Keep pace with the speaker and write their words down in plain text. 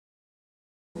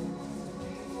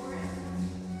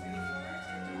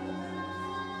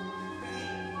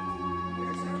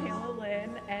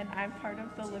and I'm part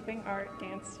of the Living Art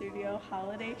Dance Studio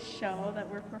holiday show that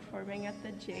we're performing at the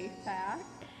JFAC.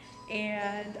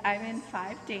 And I'm in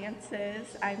 5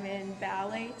 dances. I'm in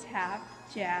ballet, tap,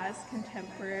 jazz,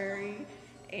 contemporary,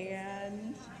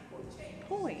 and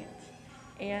point.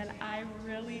 And I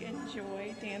really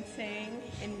enjoy dancing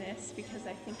in this because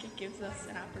I think it gives us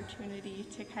an opportunity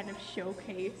to kind of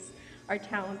showcase our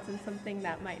talents in something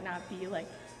that might not be like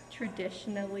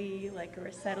traditionally like a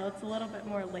recital. It's a little bit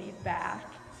more laid back.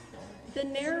 The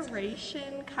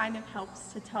narration kind of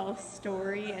helps to tell a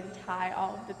story and tie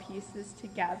all of the pieces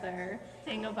together.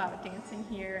 The thing about dancing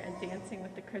here and dancing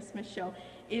with the Christmas show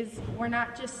is we're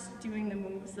not just doing the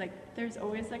moves, like there's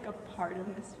always like a part of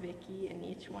Miss Vicki in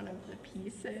each one of the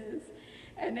pieces.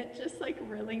 And it just like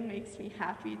really makes me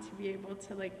happy to be able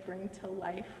to like bring to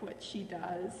life what she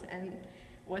does and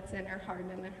what's in her heart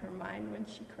and in her mind when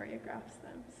she choreographs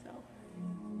them. So.